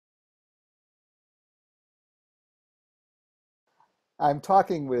I'm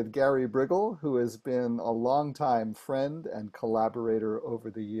talking with Gary Briggle, who has been a longtime friend and collaborator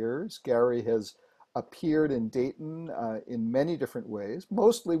over the years. Gary has appeared in Dayton in many different ways,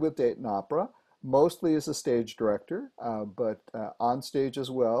 mostly with Dayton Opera, mostly as a stage director, but on stage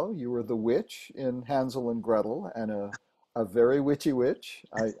as well. You were the witch in Hansel and Gretel, and a very witchy witch,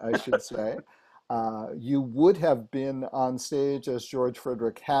 I should say. You would have been on stage as George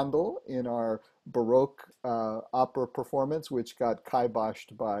Frederick Handel in our Baroque opera performance, which got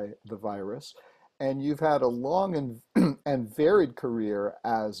kiboshed by the virus. And you've had a long and varied career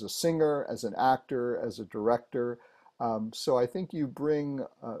as a singer, as an actor, as a director. So I think you bring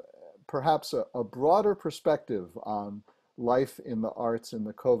perhaps a broader perspective on life in the arts in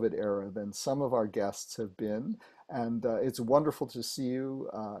the COVID era than some of our guests have been. And it's wonderful to see you,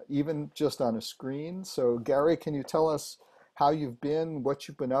 even just on a screen. So, Gary, can you tell us how you've been, what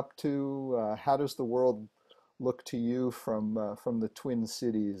you've been up to? How does the world look to you from the Twin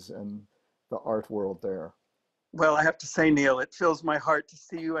Cities and the art world there? Well, I have to say, Neal, it fills my heart to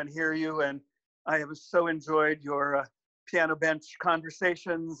see you and hear you. And I have so enjoyed your piano bench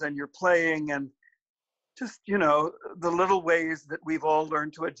conversations and your playing, and just, the little ways that we've all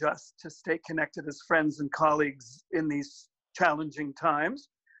learned to adjust to stay connected as friends and colleagues in these challenging times.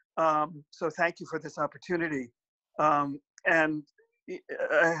 So thank you for this opportunity. And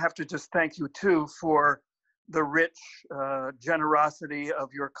I have to just thank you too for the rich generosity of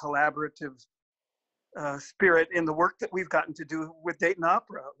your collaborative spirit in the work that we've gotten to do with Dayton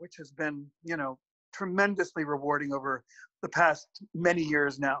Opera, which has been, tremendously rewarding over the past many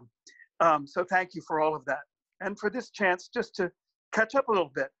years now. So thank you for all of that. And for this chance just to catch up a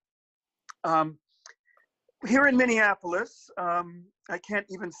little bit. Here in Minneapolis, I can't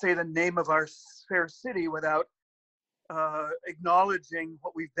even say the name of our fair city without acknowledging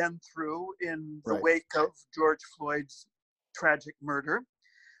what we've been through in the wake of George Floyd's tragic murder,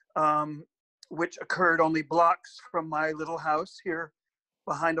 which occurred only blocks from my little house here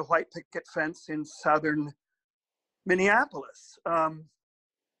behind a white picket fence in southern Minneapolis.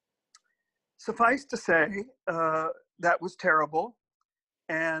 Suffice to say, that was terrible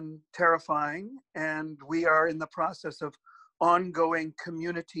and terrifying, and we are in the process of ongoing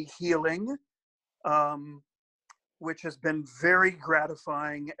community healing, which has been very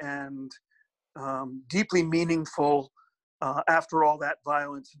gratifying and deeply meaningful after all that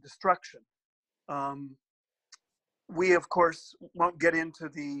violence and destruction. We, of course, won't get into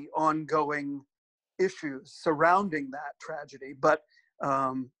the ongoing issues surrounding that tragedy, but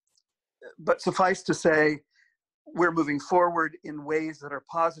suffice to say, we're moving forward in ways that are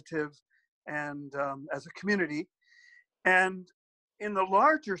positive and as a community. And in the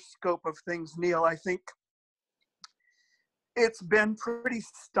larger scope of things, Neal, I think it's been pretty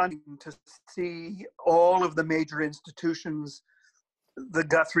stunning to see all of the major institutions, the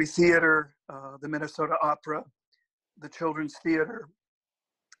Guthrie Theater, the Minnesota Opera, the Children's Theater,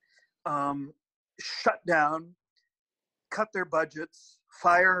 shut down, cut their budgets,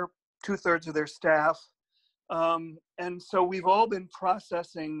 fire 2/3 of their staff. And so we've all been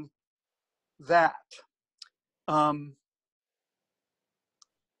processing that.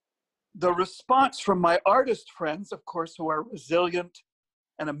 The response from my artist friends, of course, who are resilient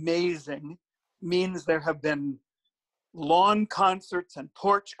and amazing, means there have been lawn concerts and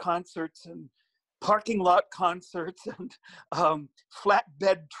porch concerts and parking lot concerts and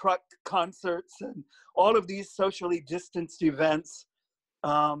flatbed truck concerts and all of these socially distanced events,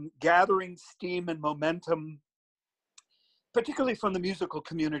 gathering steam and momentum, particularly from the musical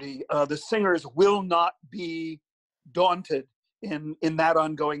community. The singers will not be daunted in that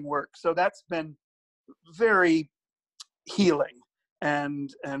ongoing work. So that's been very healing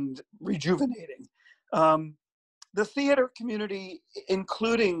and rejuvenating. The theater community,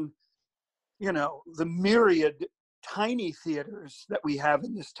 including, the myriad tiny theaters that we have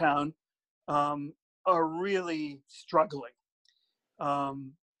in this town, are really struggling.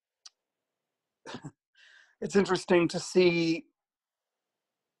 It's interesting to see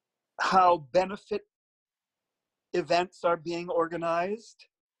how benefit events are being organized,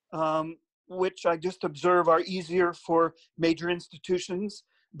 which I just observe are easier for major institutions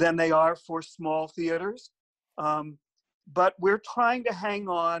than they are for small theaters. But we're trying to hang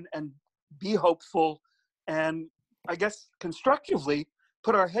on and be hopeful and, I guess, constructively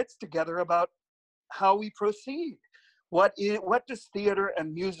put our heads together about how we proceed. What does theater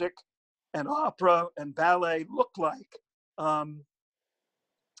and music and opera and ballet look like?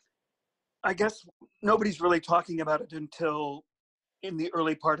 I guess nobody's really talking about it until in the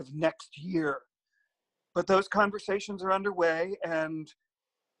early part of next year. But those conversations are underway, and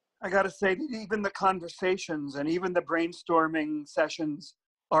I got to say that even the conversations and even the brainstorming sessions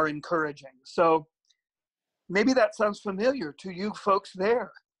are encouraging. So maybe that sounds familiar to you folks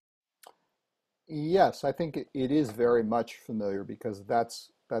there. Yes, I think it is very much familiar because that's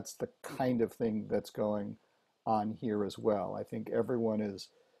the kind of thing that's going on here as well. I think everyone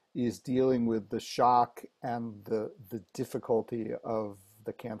is dealing with the shock and the difficulty of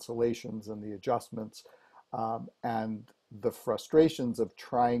the cancellations and the adjustments, and the frustrations of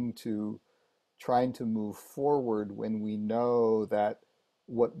trying to move forward when we know that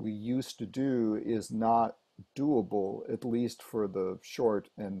what we used to do is not doable, at least for the short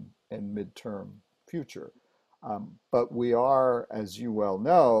and midterm future. But we are, as you well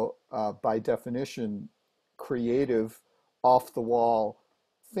know, by definition, creative, off the wall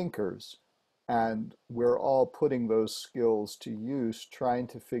thinkers. And we're all putting those skills to use, trying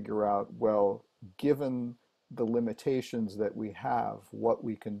to figure out, well, given the limitations that we have, what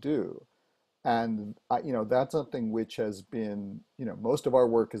we can do. And that's something which has been, most of our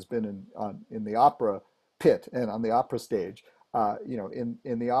work has been in the opera pit and on the opera stage. In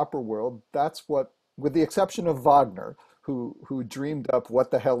the opera world, that's what, with the exception of Wagner, who dreamed up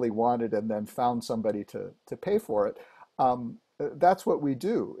what the hell he wanted and then found somebody to pay for it. That's what we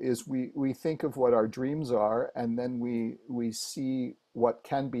do, is we think of what our dreams are, and then we see what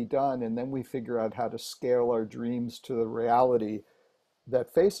can be done, and then we figure out how to scale our dreams to the reality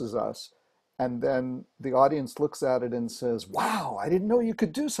that faces us. And then the audience looks at it and says, wow, I didn't know you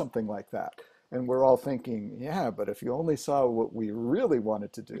could do something like that. And we're all thinking, yeah, but if you only saw what we really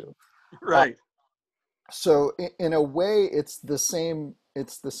wanted to do. Right. So in a way, it's the same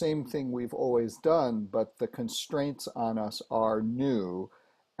thing we've always done, but the constraints on us are new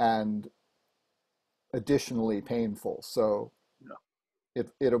and additionally painful. So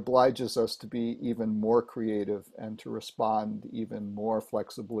it obliges us to be even more creative and to respond even more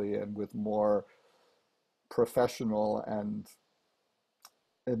flexibly and with more professional and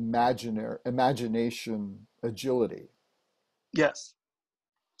imagination agility. Yes.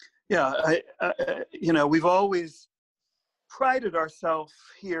 Yeah. We've always prided ourselves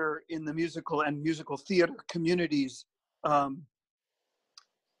here in the musical and musical theater communities on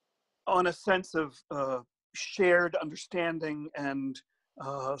a sense of shared understanding and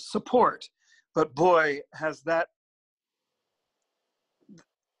support. But boy, has that,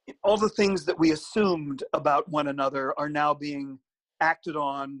 all the things that we assumed about one another are now being acted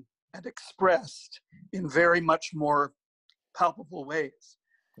on and expressed in very much more palpable ways.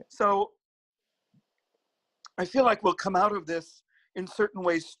 So I feel like we'll come out of this in certain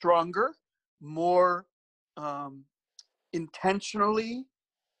ways stronger, more intentionally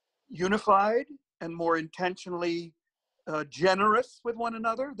unified, and more intentionally generous with one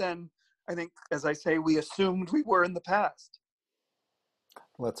another than, I think, as I say, we assumed we were in the past.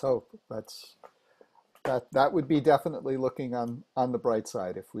 Let's hope. That would be definitely looking on the bright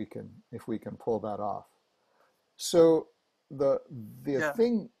side if we can pull that off. So the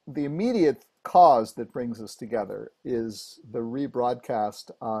the immediate cause that brings us together is the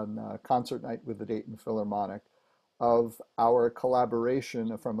rebroadcast on Concert Night with the Dayton Philharmonic of our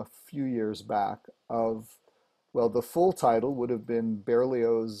collaboration from a few years back of, well, the full title would have been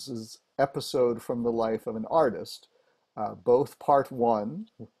Berlioz's Episode from the Life of an Artist, both part one,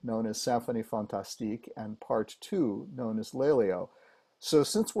 known as Symphonie Fantastique, and part two, known as Lélio. So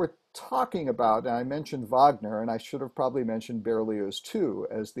since we're talking about, and I mentioned Wagner, and I should have probably mentioned Berlioz too,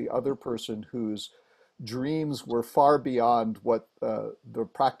 as the other person whose dreams were far beyond what the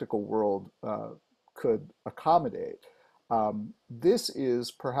practical world could accommodate. This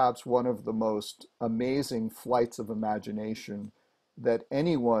is perhaps one of the most amazing flights of imagination that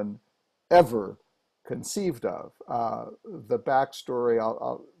anyone ever conceived of. The backstory,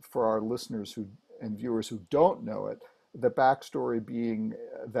 for our listeners and viewers who don't know it, the backstory being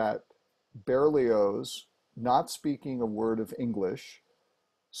that Berlioz, not speaking a word of English,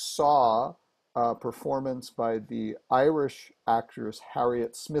 saw a performance by the Irish actress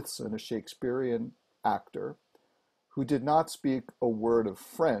Harriet Smithson, a Shakespearean actor, who did not speak a word of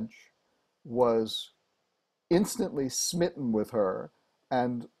French, was instantly smitten with her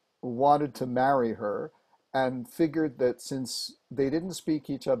and wanted to marry her, and figured that since they didn't speak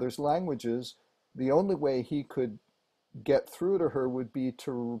each other's languages, the only way he could get through to her would be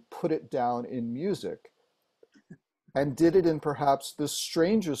to put it down in music, and did it in perhaps the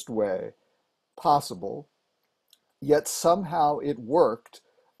strangest way possible, yet somehow it worked.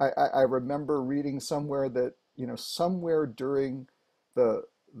 I remember reading somewhere that, somewhere during during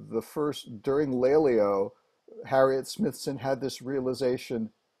Lélio, Harriet Smithson had this realization,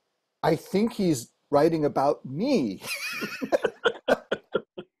 I think he's writing about me.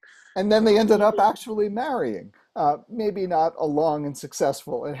 And then they ended up actually marrying. Maybe not a long and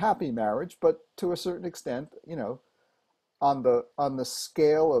successful and happy marriage, but to a certain extent, on the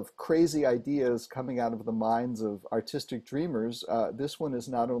scale of crazy ideas coming out of the minds of artistic dreamers, this one is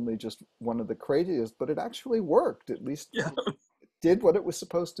not only just one of the craziest, but it actually worked. At least Yeah. it did what it was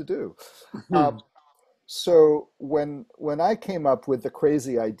supposed to do. Hmm. So when I came up with the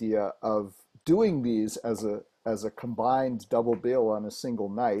crazy idea of doing these as a combined double bill on a single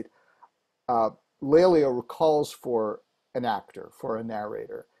night, uh, Lélio calls for an actor, for a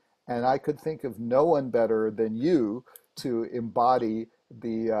narrator, and I could think of no one better than you to embody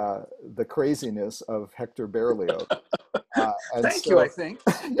the craziness of Hector Berlioz. And Thank you, I so, think.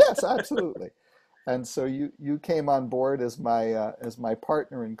 yes, absolutely. And so you came on board as my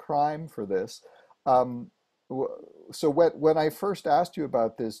partner in crime for this. Um, so when I first asked you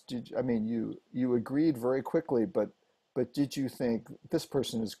about this, I mean you agreed very quickly, but did you think this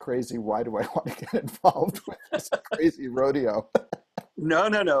person is crazy? Why do I want to get involved with this crazy rodeo? No,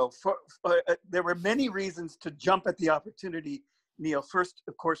 no, no. There were many reasons to jump at the opportunity, Neal. First,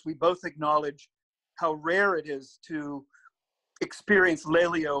 of course, we both acknowledge how rare it is to experience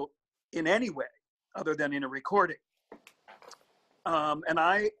Lélio in any way other than in a recording. And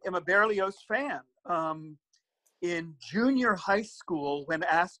I am a Berlioz fan. In junior high school, when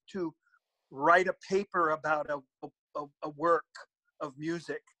asked to write a paper about a work of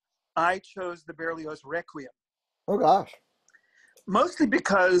music, I chose the Berlioz Requiem. Oh gosh. Mostly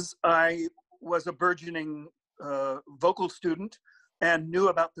because I was a burgeoning vocal student and knew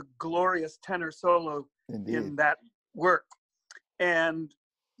about the glorious tenor solo Indeed. in that work. And,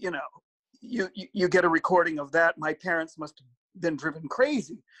 you get a recording of that. My parents must have been driven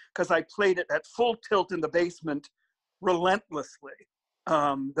crazy because I played it at full tilt in the basement relentlessly.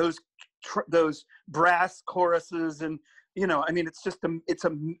 Those brass choruses and, it's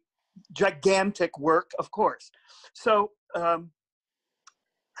a gigantic work, of course. So,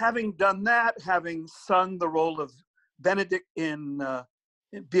 having done that, having sung the role of Benedict in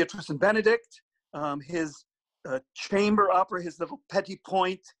Beatrice and Benedict, his chamber opera, his little Petit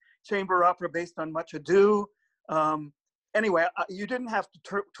Point chamber opera based on Much Ado. Anyway, you didn't have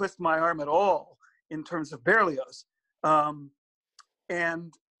to twist my arm at all in terms of Berlioz. And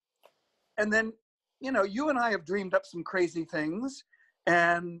then, you and I have dreamed up some crazy things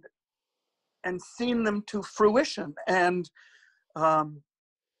and seen them to fruition. And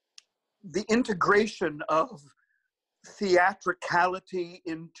the integration of theatricality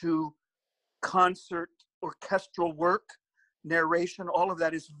into concert, orchestral work, narration, all of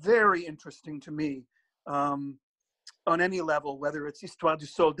that is very interesting to me on any level, whether it's Histoire du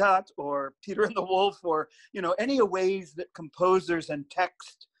Soldat or Peter and the Wolf or, any ways that composers and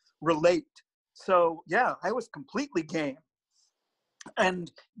text relate. So yeah, I was completely game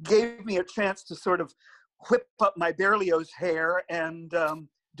and gave me a chance to sort of whip up my Berlioz hair and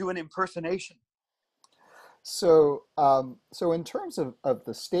do an impersonation. So, so in terms of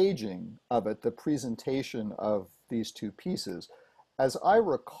the staging of it, the presentation of these two pieces, as I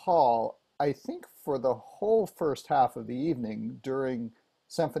recall, I think for the whole first half of the evening during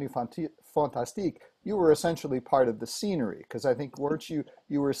Symphonie Fantastique, you were essentially part of the scenery because I think weren't you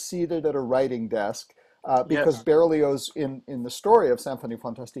were seated at a writing desk because Yes. Berlioz in the story of Symphonie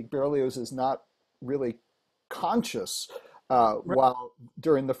Fantastique, Berlioz is not really conscious while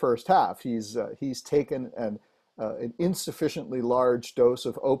during the first half. He's taken an insufficiently large dose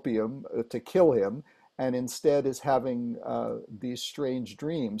of opium to kill him, and instead is having these strange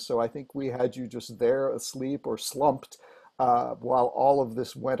dreams. So I think we had you just there asleep or slumped while all of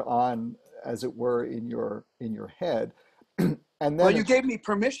this went on, as it were, in your head. And Well, then you gave me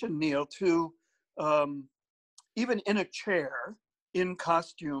permission, Neal, to even in a chair, in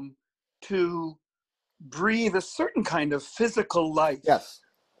costume, to breathe a certain kind of physical life yes,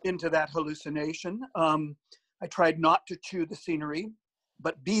 into that hallucination. I tried not to chew the scenery,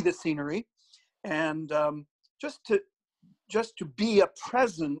 but be the scenery, and just to be a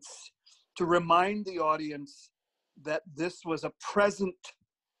presence, to remind the audience that this was a present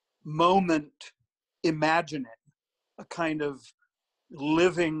moment imagining, a kind of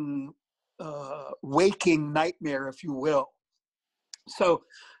living, waking nightmare, if you will. So,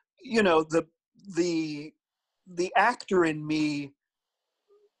 the actor in me,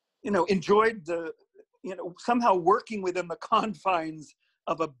 enjoyed somehow working within the confines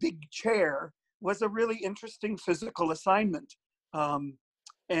of a big chair was a really interesting physical assignment.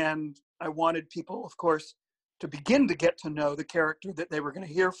 And I wanted people, of course, to begin to get to know the character that they were going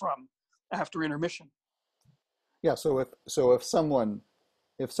to hear from after intermission. yeah. So if someone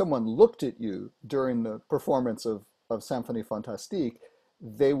looked at you during the performance of Symphonie Fantastique,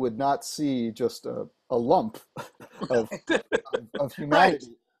 they would not see just a lump of, of Right, humanity,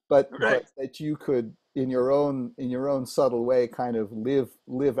 right. but that you could in your own subtle way kind of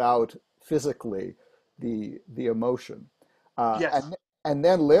live out physically the emotion. Uh, Yes, and and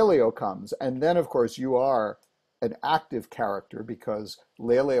then Lelio comes, and then of course you are an active character because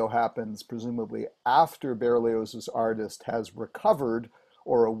Lelio happens presumably after Berlioz's artist has recovered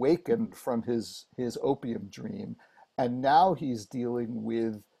or awakened from his opium dream, and now he's dealing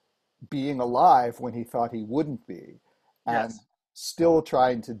with being alive when he thought he wouldn't be, and yes. still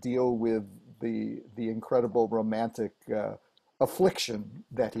trying to deal with the incredible romantic affliction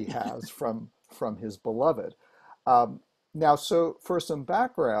that he has from his beloved. Um, Now, so for some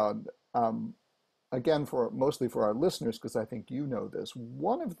background, again, for mostly for our listeners, because I think you know this,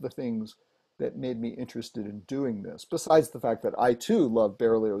 one of the things that made me interested in doing this, besides the fact that I too love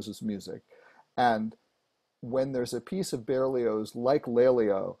Berlioz's music, and when there's a piece of Berlioz like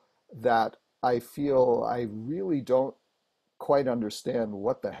Lelio that I feel I really don't quite understand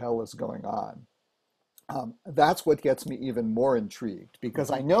what the hell is going on. That's what gets me even more intrigued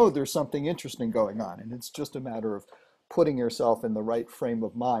because I know there's something interesting going on, and it's just a matter of putting yourself in the right frame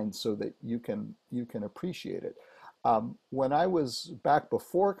of mind so that you can appreciate it. When I was back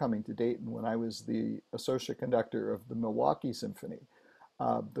before coming to Dayton, when I was the associate conductor of the Milwaukee Symphony,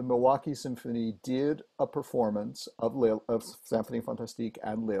 the Milwaukee Symphony did a performance of Symphonie Fantastique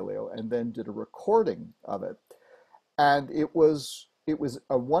and Lélio, and then did a recording of it. And it was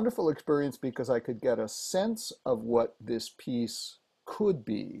a wonderful experience because I could get a sense of what this piece could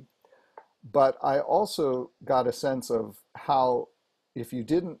be, but I also got a sense of how if you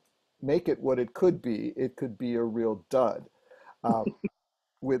didn't make it what it could be a real dud. Um,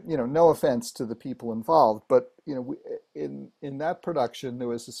 with no offense to the people involved, but in that production there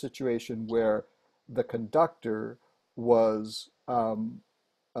was a situation where the conductor was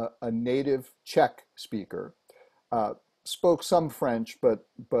a native Czech speaker, uh, spoke some French, but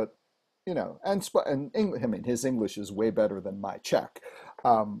I mean his English is way better than my Czech,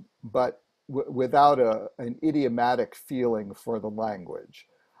 but without an idiomatic feeling for the language.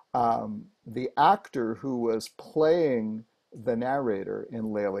 The actor who was playing the narrator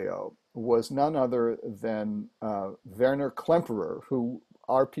in Lelio was none other than Werner Klemperer, who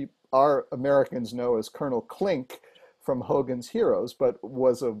our Americans know as Colonel Klink from Hogan's Heroes, but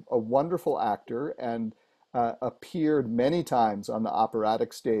was a wonderful actor and appeared many times on the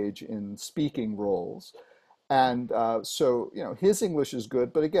operatic stage in speaking roles. And so, his English is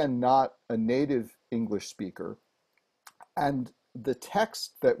good, but again, not a native English speaker. And the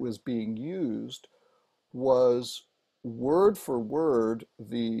text that was being used was word for word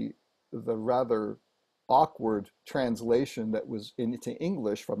the rather awkward translation that was into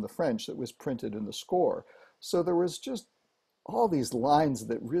English from the French that was printed in the score. So there was just all these lines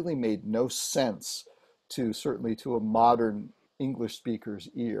that really made no sense to certainly to a modern English speaker's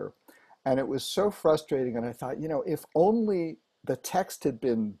ear. And it was so frustrating. And I thought, if only the text had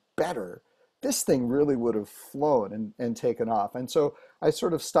been better, this thing really would have flown and taken off. And so I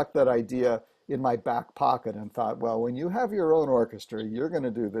sort of stuck that idea in my back pocket and thought, well, when you have your own orchestra, you're going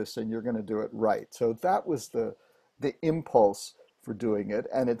to do this and you're going to do it right. So that was the impulse for doing it,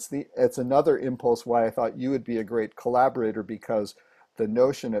 and it's another impulse why I thought you would be a great collaborator because the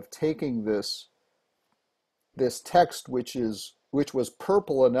notion of taking this text which was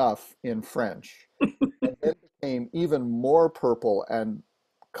purple enough in French and then became even more purple and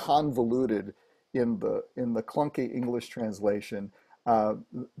convoluted in the clunky English translation. Uh,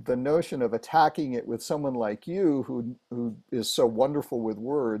 the notion of attacking it with someone like you who is so wonderful with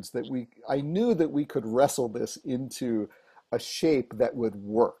words that I knew that we could wrestle this into a shape that would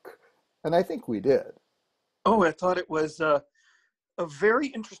work. And I think we did. Oh, I thought it was a very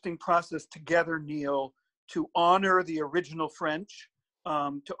interesting process together, Neal, to honor the original French,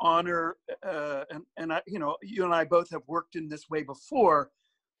 to honor, and I, you and I both have worked in this way before,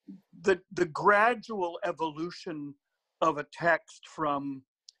 the gradual evolution of a text from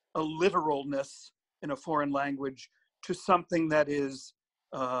a literalness in a foreign language to something that is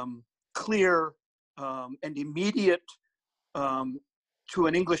clear and immediate um, to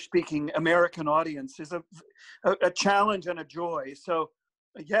an English-speaking American audience is a challenge and a joy. So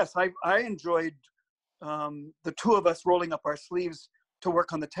yes, I enjoyed the two of us rolling up our sleeves to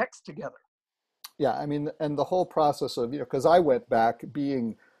work on the text together. Yeah, I mean, and the whole process of, because I went back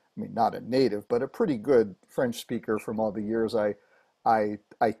being, I mean, not a native, but a pretty good French speaker from all the years I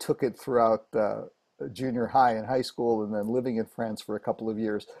took it throughout junior high and high school, and then living in France for a couple of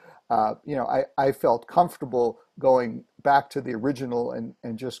years. I felt comfortable going back to the original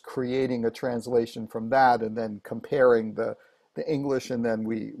and just creating a translation from that, and then comparing the English, and then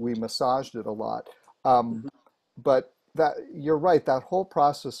we massaged it a lot. Um, Mhm. but that you're right, that whole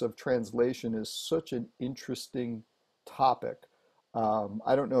process of translation is such an interesting topic.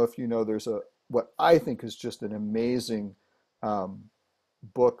 I don't know if you know, there's a what I think is just an amazing um,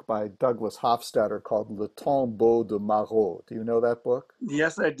 book by Douglas Hofstadter called Le Tombeau de Marot. Do you know that book?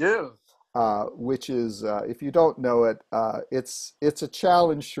 Yes, I do. Which is, if you don't know it, it's a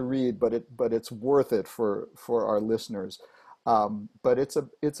challenge to read, but it's worth it for our listeners. But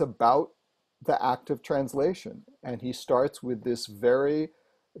it's about the act of translation, and he starts with this very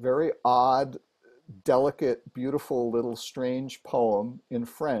odd, delicate, beautiful little strange poem in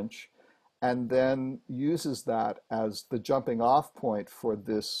French, and then uses that as the jumping off point for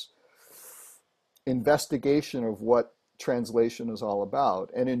this investigation of what translation is all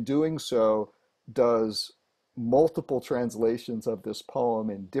about. And in doing so, does multiple translations of this poem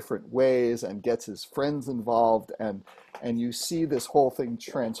in different ways and gets his friends involved, and you see this whole thing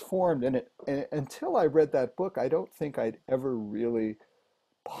transformed. And until I read that book, I don't think I'd ever really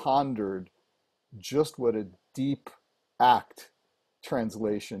pondered just what a deep act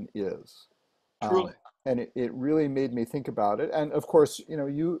translation is. Truly. And it really made me think about it. And of course,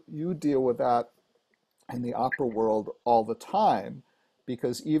 you deal with that in the opera world all the time,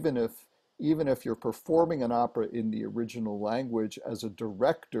 because even if you're performing an opera in the original language as a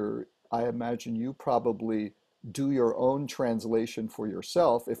director, I imagine you probably do your own translation for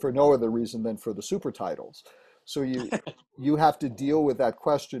yourself, if for no other reason than for the super titles. So you have to deal with that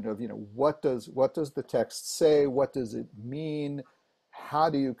question of, what does the text say? What does it mean? How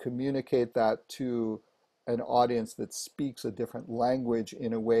do you communicate that to an audience that speaks a different language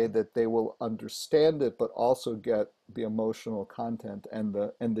in a way that they will understand it, but also get the emotional content and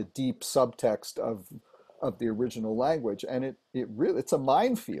the deep subtext of the original language? And it's a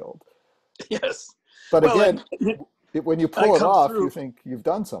minefield. Yes. But Well, and again, when you I pull it come off, you through. think you've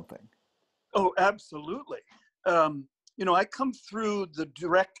done something. Oh, absolutely. I come through the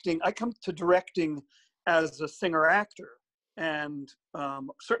directing. I come to directing as a singer actor, and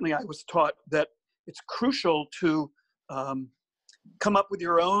certainly I was taught that it's crucial to um, come up with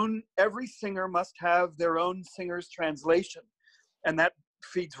your own. Every singer must have their own singer's translation, and that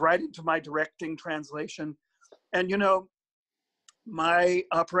feeds right into my directing translation. And my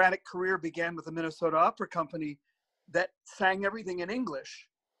operatic career began with the Minnesota Opera Company that sang everything in English.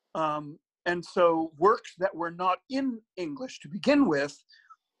 And so works that were not in English to begin with,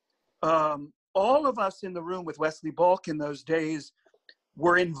 all of us in the room with Wesley Balk in those days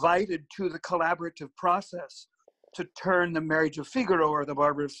were invited to the collaborative process to turn the Marriage of Figaro or the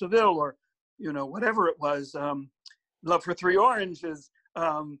Barber of Seville or, whatever it was, Love for Three Oranges,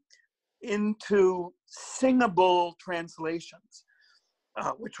 into singable translations,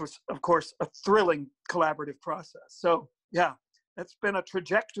 which was, of course, a thrilling collaborative process. So, yeah, that's been a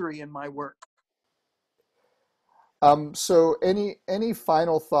trajectory in my work. So any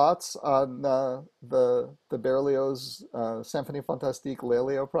final thoughts on the Berlioz Symphonie Fantastique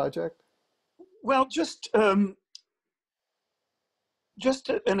Lélio project? Well, just an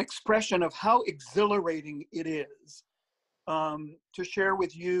expression of how exhilarating it is to share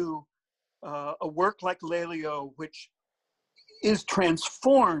with you a work like Lélio, which is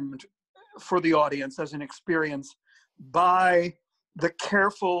transformed for the audience as an experience by the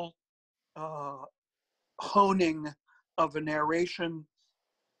careful honing of a narration,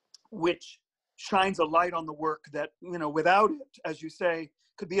 which shines a light on the work that, without it, as you say,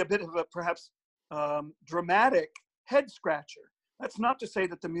 could be a bit of a perhaps dramatic head scratcher. That's not to say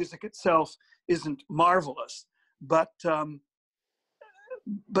that the music itself isn't marvelous, but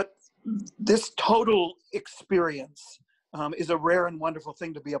this total experience is a rare and wonderful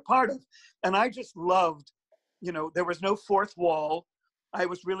thing to be a part of. And I just loved, there was no fourth wall. I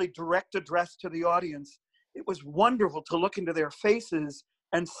was really direct address to the audience. It was wonderful to look into their faces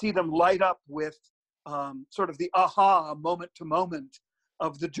and see them light up with sort of the aha moment to moment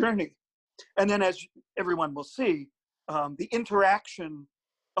of the journey. And then, as everyone will see, the interaction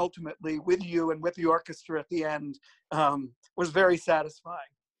ultimately with you and with the orchestra at the end was very satisfying.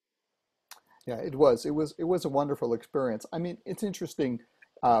 Yeah, it was. It was a wonderful experience. I mean, it's interesting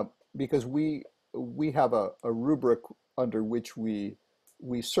because we have a rubric under which we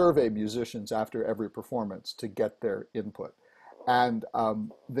survey musicians after every performance to get their input, and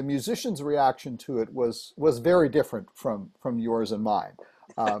the musicians' reaction to it was very different from yours and mine,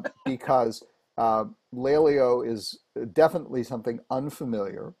 because Lélio is definitely something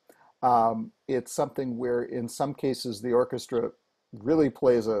unfamiliar. It's something where, in some cases, the orchestra really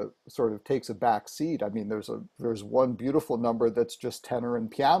takes a back seat. I mean, there's one beautiful number that's just tenor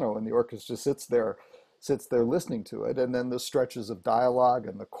and piano, and the orchestra sits there, sits there listening to it, and then the stretches of dialogue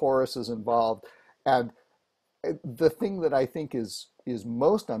and the chorus is involved. And the thing that I think is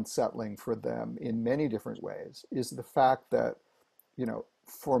most unsettling for them in many different ways is the fact that,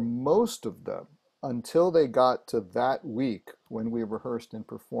 for most of them, until they got to that week when we rehearsed and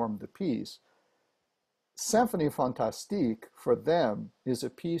performed the piece, Symphonie Fantastique for them is a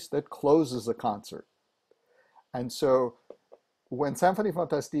piece that closes a concert. And so when Symphonie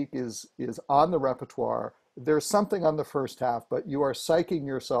Fantastique is on the repertoire, there's something on the first half, but you are psyching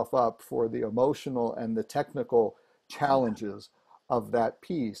yourself up for the emotional and the technical challenges of that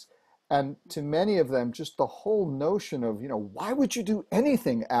piece. And to many of them, just the whole notion of, why would you do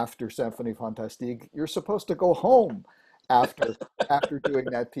anything after Symphonie Fantastique? You're supposed to go home after doing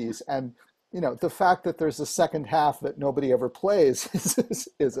that piece. And the fact that there's a second half that nobody ever plays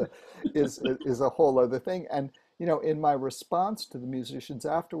is a whole other thing. And in my response to the musicians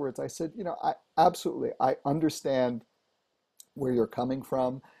afterwards, I said, I understand where you're coming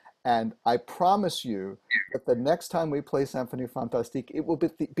from, and I promise you that the next time we play Symphonie Fantastique, it will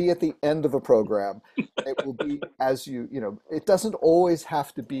be at the end of a program. It will be it doesn't always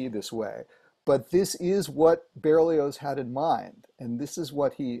have to be this way, but this is what Berlioz had in mind, and this is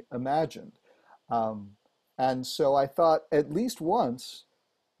what he imagined. And so I thought at least once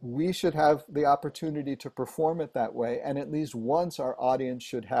we should have the opportunity to perform it that way, and at least once our audience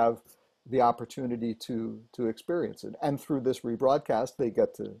should have the opportunity to experience it. And through this rebroadcast, they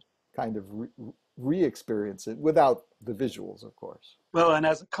get to kind of re-experience it without the visuals, of course. Well, and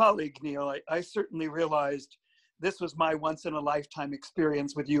as a colleague, Neal, I certainly realized this was my once-in-a-lifetime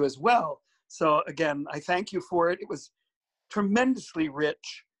experience with you as well. So again, I thank you for it. It was tremendously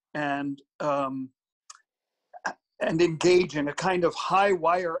rich and engaging, a kind of high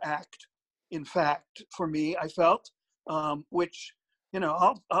wire act, in fact, for me, I felt, which,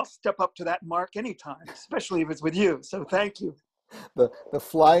 I'll step up to that mark anytime, especially if it's with you. So thank you. The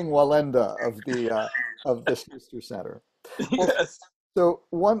flying Wallenda of the Schuster Center. Yes. So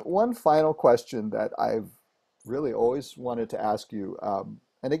one final question that I've really always wanted to ask you,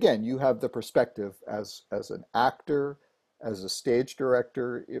 and again, you have the perspective as an actor, as a stage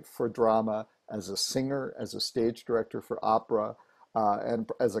director for drama, as a singer, as a stage director for opera, and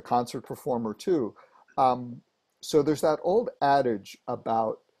as a concert performer too. So there's that old adage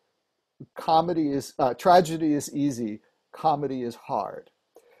about tragedy is easy, comedy is hard.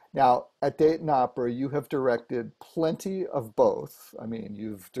 Now, at Dayton Opera, you have directed plenty of both. I mean,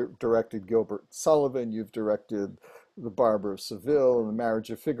 you've directed Gilbert Sullivan, you've directed The Barber of Seville and The Marriage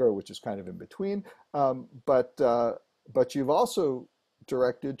of Figaro, which is kind of in between. But you've also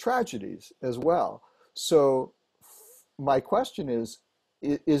directed tragedies as well. So my question is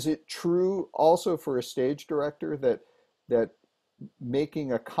it true also for a stage director that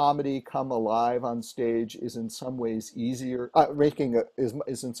making a comedy come alive on stage is in some ways easier,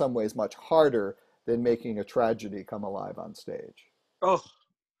 is in some ways much harder than making a tragedy come alive on stage? Oh,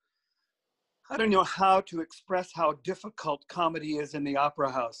 I don't know how to express how difficult comedy is in the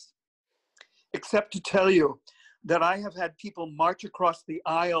opera house, except to tell you that I have had people march across the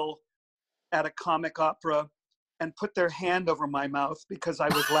aisle at a comic opera and put their hand over my mouth because I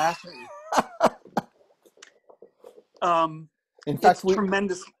was laughing. In fact,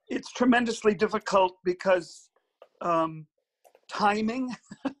 it's tremendously difficult because timing,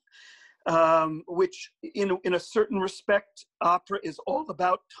 which in a certain respect, opera is all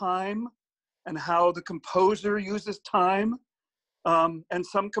about time and how the composer uses time. And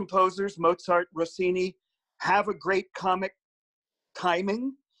some composers, Mozart, Rossini, have a great comic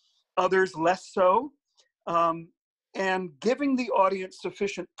timing, others less so. And giving the audience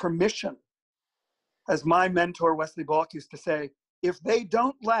sufficient permission, as my mentor, Wesley Balk, used to say, if they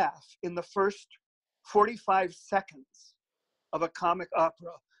don't laugh in the first 45 seconds of a comic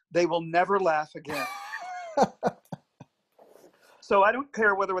opera, they will never laugh again. So I don't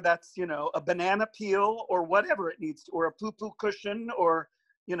care whether that's, a banana peel or whatever it needs to, or a poo-poo cushion or,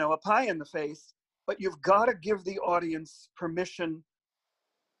 a pie in the face, but you've got to give the audience permission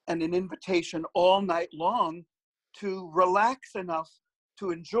and an invitation all night long to relax enough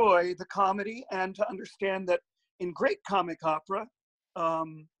to enjoy the comedy and to understand that in great comic opera,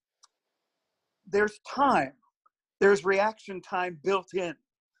 there's time, there's reaction time built in,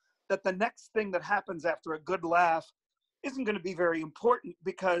 that the next thing that happens after a good laugh isn't going to be very important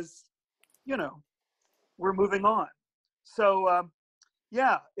because, we're moving on. So,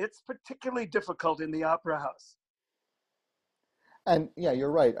 yeah, it's particularly difficult in the opera house. And yeah,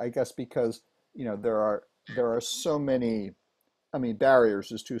 you're right, I guess, because, there are so many, I mean,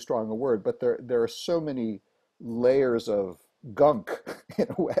 barriers is too strong a word, but there are so many layers of gunk in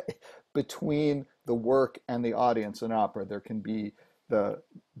a way between the work and the audience in opera. There can be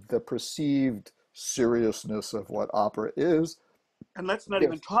the perceived seriousness of what opera is. And let's not Yes.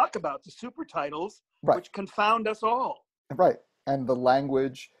 even talk about the super titles, Right. which confound us all. Right. And the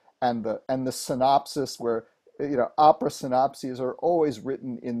language and the synopsis, where opera synopses are always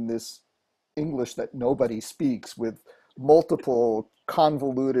written in this English that nobody speaks, with multiple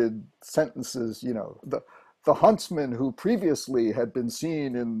convoluted sentences. The huntsman who previously had been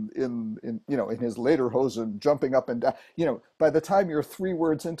seen in his lederhosen jumping up and down. By the time you're 3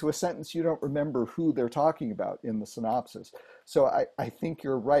 words into a sentence, you don't remember who they're talking about in the synopsis. So I think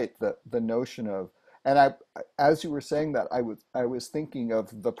you're right, the notion of, and as you were saying that, I was thinking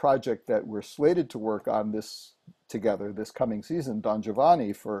of the project that we're slated to work on together this coming season, Don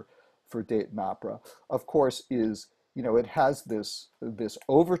Giovanni for Dayton Opera. Of course, it has this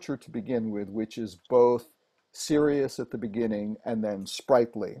overture to begin with, which is both serious at the beginning and then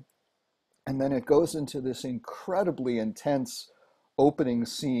sprightly, and then it goes into this incredibly intense opening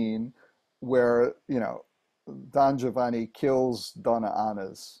scene where Don Giovanni kills Donna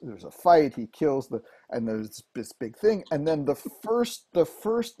Anna's. There's a fight. He kills and there's this big thing. And then the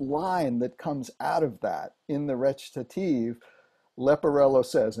first line that comes out of that in the recitative, Leporello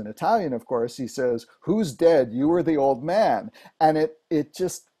says, in Italian, of course, he says, "Who's dead? You or the old man?" And it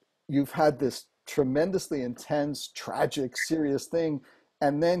just, you've had this tremendously intense, tragic, serious thing.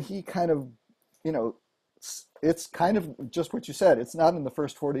 And then he kind of, it's kind of just what you said. It's not in the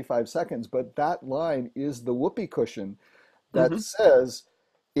first 45 seconds, but that line is the whoopee cushion that says,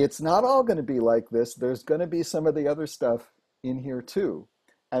 it's not all going to be like this. There's going to be some of the other stuff in here too.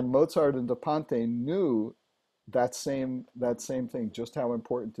 And Mozart and Da Ponte knew that same thing, just how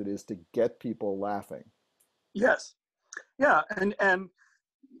important it is to get people laughing. Yes. Yeah. And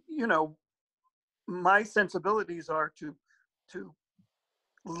my sensibilities are to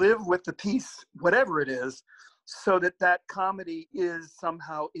live with the piece, whatever it is, so that comedy is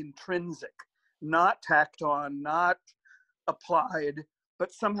somehow intrinsic, not tacked on, not applied,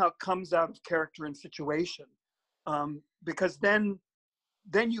 but somehow comes out of character and situation. Because then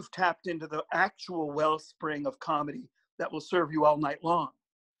you've tapped into the actual wellspring of comedy that will serve you all night long.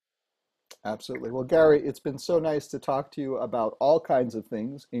 Absolutely. Well, Gary, it's been so nice to talk to you about all kinds of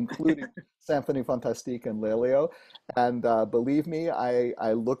things, including Symphonie Fantastique and Lélio. And believe me,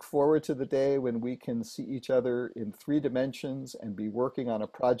 I look forward to the day when we can see each other in 3 dimensions and be working on a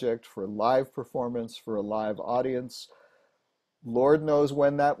project for live performance, for a live audience. Lord knows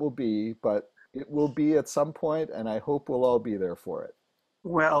when that will be, but it will be at some point, and I hope we'll all be there for it.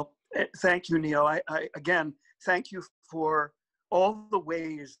 Well, thank you, Neal. I again, thank you for all the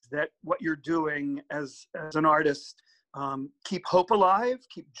ways that what you're doing as an artist, keep hope alive,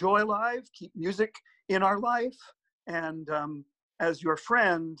 keep joy alive, keep music in our life. And as your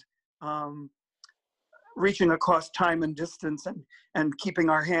friend, reaching across time and distance and keeping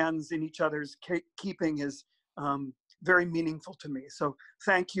our hands in each other's keeping is very meaningful to me. So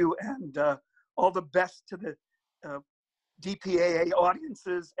thank you, and all the best to the DPAA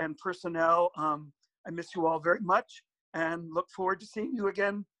audiences and personnel. I miss you all very much and look forward to seeing you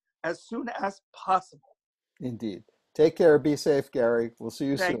again as soon as possible. Indeed. Take care. Be safe, Gary. We'll see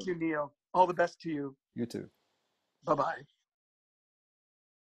you soon. Thank you, Neal. All the best to you. You too. Bye-bye.